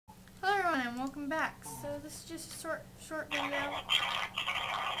and welcome back. So this is just a short video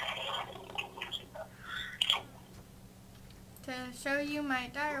to show you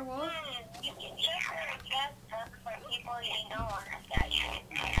my dire wolf. You can check our chat book for people you know on our chat. You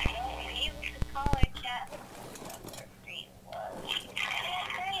should call our chat.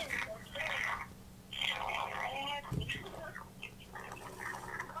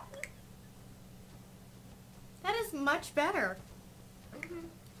 That is much better.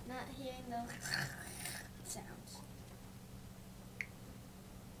 Not hearing those sounds.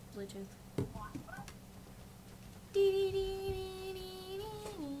 Bluetooth.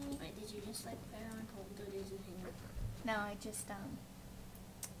 Wait, did you just like put it on hold or did you hang up? No, I just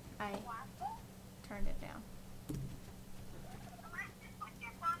I turned it down.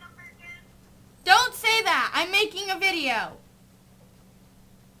 Don't say that! I'm making a video!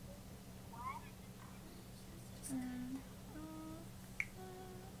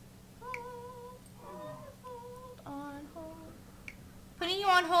 Putting you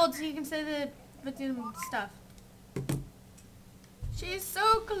on hold so you can say the stuff. She's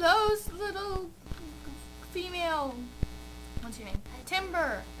so close, little female. What's your name?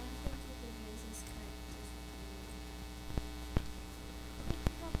 Timber.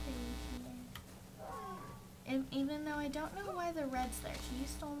 And even though I don't know why the red's there, she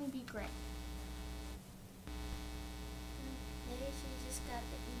used to only be gray. Maybe she just got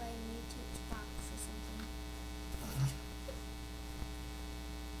bitten by a mutant fox or something.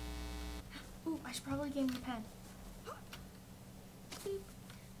 Ooh, I should probably give him the pen. Wow,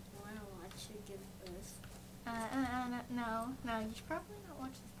 I should give this. No, you should probably not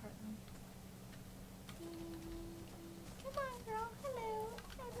watch this part then. Come on, girl. Hello.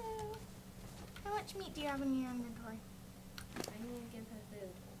 How much meat do you have in your inventory? I'm gonna give her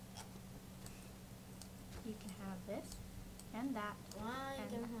food. You can have this and that. Why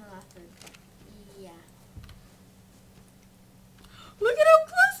give her a lot of food? Yeah. Look at how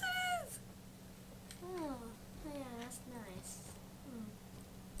close it is! Oh, yeah, that's nice.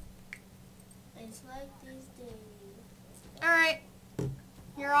 It's like these days. Alright.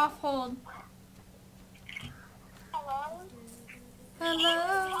 You're off hold. Hello?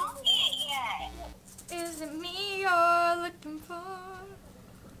 Hello? Yeah. Is it me you're looking for?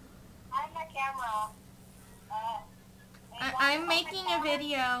 I'm the camera. I'm making a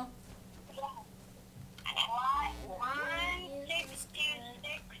video.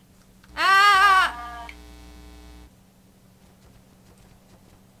 1626. Ah!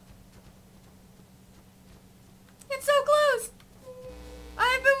 It's so close!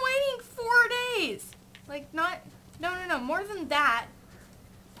 I've been waiting 4 days. Like, not... No, more than that.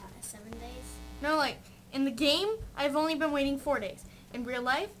 7 days? No, like, in the game, I've only been waiting 4 days. In real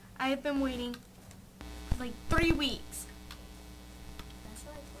life, I have been waiting, like, 3 weeks. That's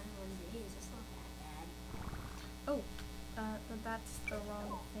like 21 days. It's not that bad. Oh, but that's the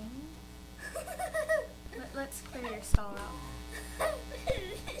wrong thing. Let's clear your stall out.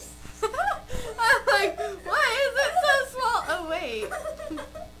 I'm like, why is it so small? Oh, wait.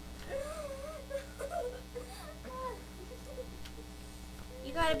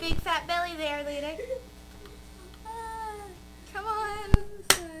 You got a big fat belly there, lady. Come on.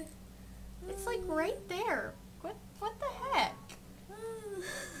 It's like right there. What the heck?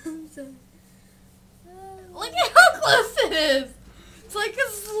 I'm sorry. Look at how close it is. It's like a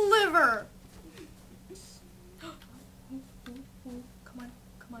sliver.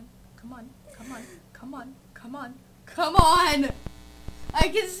 Come on. I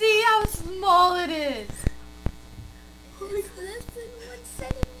can see how small it is. It's less than 1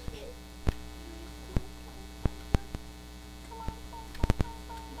 centimeter.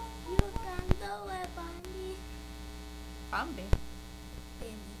 You can do it, Bambi. Bambi.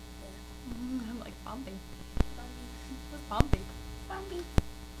 Bambi. Yeah. I'm like Bambi. Bambi. What's Bambi? Bambi. You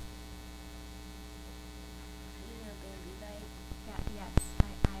know Bambi, right? Yeah, yes,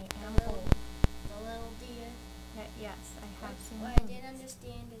 I am The old. little deer. Yes, I have seen What I him. didn't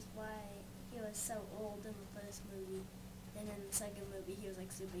understand is why he was so old in the first movie. Then in the second movie, he was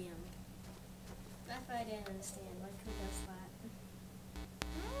like super young. That's what I didn't understand. Like, who does that?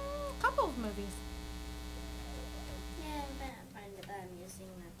 Couple of movies. Yeah, I find it amusing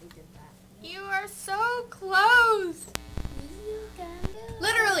that they did that. You are so close. You can do it.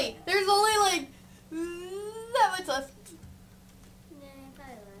 Literally, there's only like that much left. Yeah,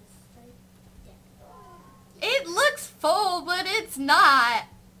 probably less. Like, yeah. It looks full, but it's not.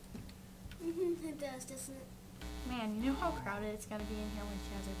 It does, doesn't it? Man, you know how crowded it's gonna be in here when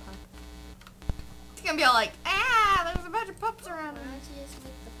she has her pup. It's gonna be all like, there's a bunch of pups around. Why don't you just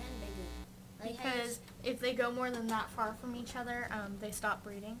make the pen bigger? Like, Because if they go more than that far from each other, they stop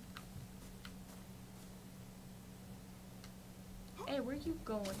breeding. Hey, where you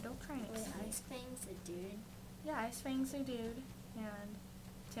going? Don't try and Wait, escape. Ice Fang's a dude? Yeah, Ice Fang's a dude, and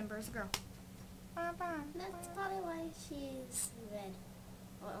Timber's a girl. Ba, ba, That's ba. probably why she's red.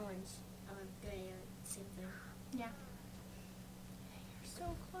 Or orange. Or gray, or same thing. Yeah. Hey, you're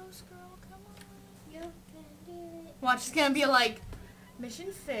so close, girl. Come on. You can do it. Watch, it's gonna be like,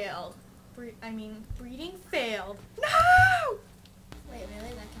 mission failed. Breeding failed. No! Wait,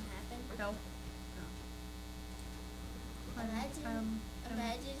 really? That can happen? No.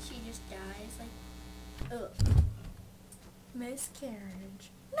 Imagine she just dies, like, ugh.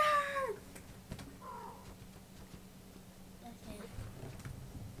 Miscarriage. No! Okay.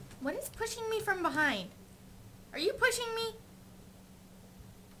 What is pushing me from behind? Are you pushing me?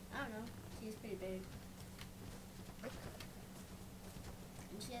 I don't know. She's pretty big. And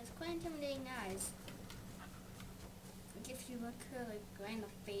she has quite intimidating eyes. Like if you look her like right in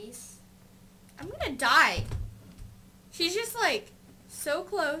the face. I'm gonna die. She's just like so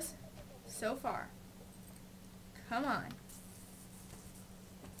close, so far. Come on.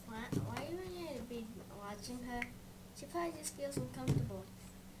 Why are you going to be watching her? She probably just feels uncomfortable.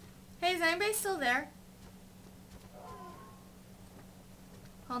 Hey, is anybody still there?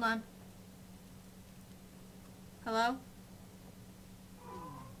 Hold on. Hello?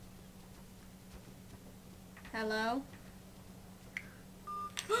 Hello?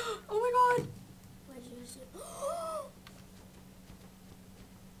 Oh my god! What did you say?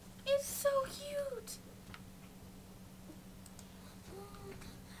 It's so cute!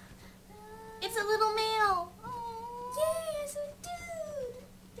 It's a little male! Yes, a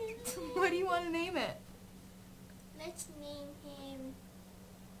dude! What do you want to name it? Let's name him.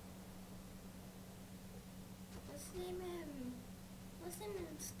 Let's name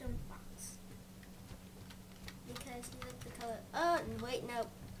him Stone Fox. Because he likes the color. Oh, wait, no.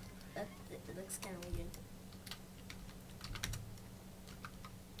 It looks kind of weird.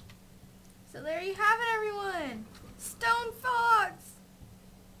 So there you have it, everyone! Stone Fox!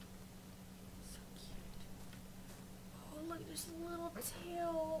 So cute. Oh, look, there's a little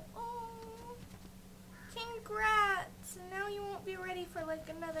tail. Oh, congrats! And now you won't be ready for like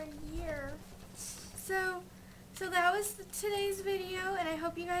another year. So that was today's video, and I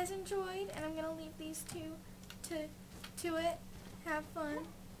hope you guys enjoyed. And I'm gonna leave these two to it. Have fun.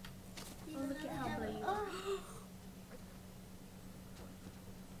 Oh, look at how blue you are.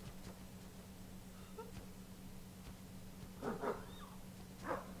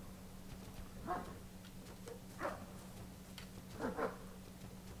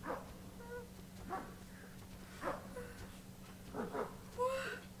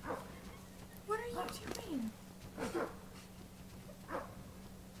 What are you doing?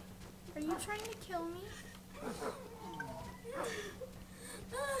 Are you trying to kill me?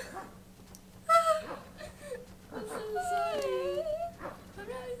 I'm so sorry. I'm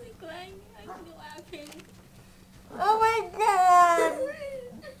not even crying. I'm laughing. Oh my god!